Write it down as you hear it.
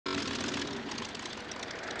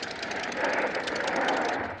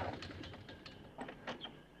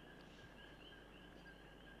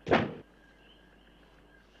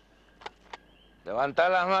Levantá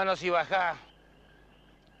las manos y bajá.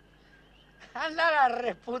 Anda la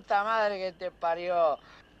reputa madre que te parió.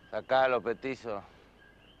 Sacalo, petizo.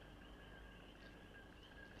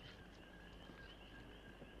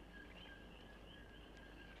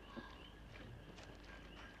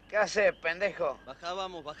 ¿Qué haces, pendejo? Bajá,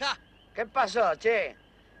 vamos, bajá. ¿Qué pasó, che?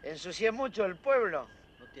 ¿Ensucié mucho el pueblo?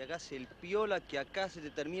 No te hagas el piola que acá se te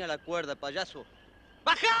termina la cuerda, payaso.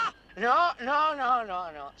 ¡Bajá!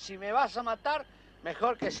 No. Si me vas a matar,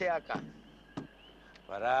 mejor que sea acá.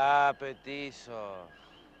 Pará, petizo.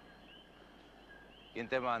 ¿Quién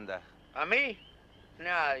te manda? ¿A mí?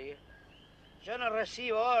 Nadie. Yo no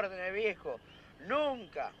recibo órdenes, viejo.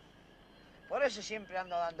 Nunca. Por eso siempre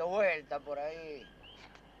ando dando vueltas por ahí.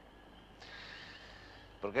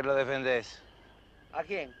 ¿Por qué lo defendés? ¿A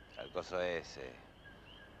quién? Al coso ese.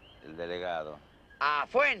 El delegado. A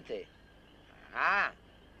Fuente. Ah,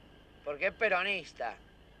 porque es peronista.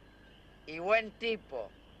 Y buen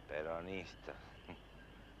tipo. Peronista.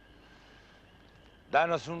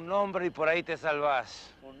 Danos un nombre y por ahí te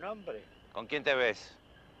salvás. ¿Un nombre? ¿Con quién te ves?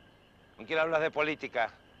 ¿Con quién hablas de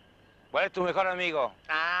política? ¿Cuál es tu mejor amigo?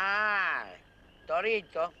 Ah,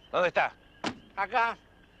 Torito. ¿Dónde está? Acá.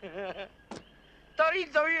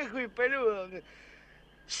 Torito viejo y peludo.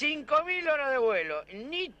 5.000 horas de vuelo.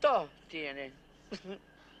 Ni tos tiene.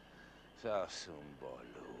 Sos un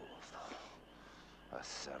boludo.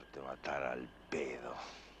 Hacerte matar al pedo.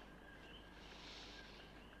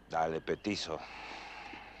 Dale, petizo.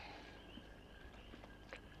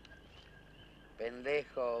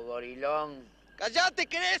 Pendejo, gorilón. ¡Callate,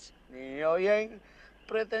 querés! Niño bien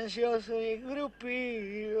pretencioso y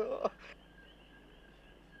engrupido.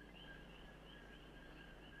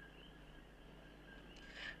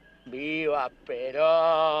 ¡Viva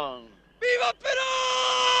Perón! ¡Viva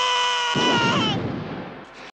Perón!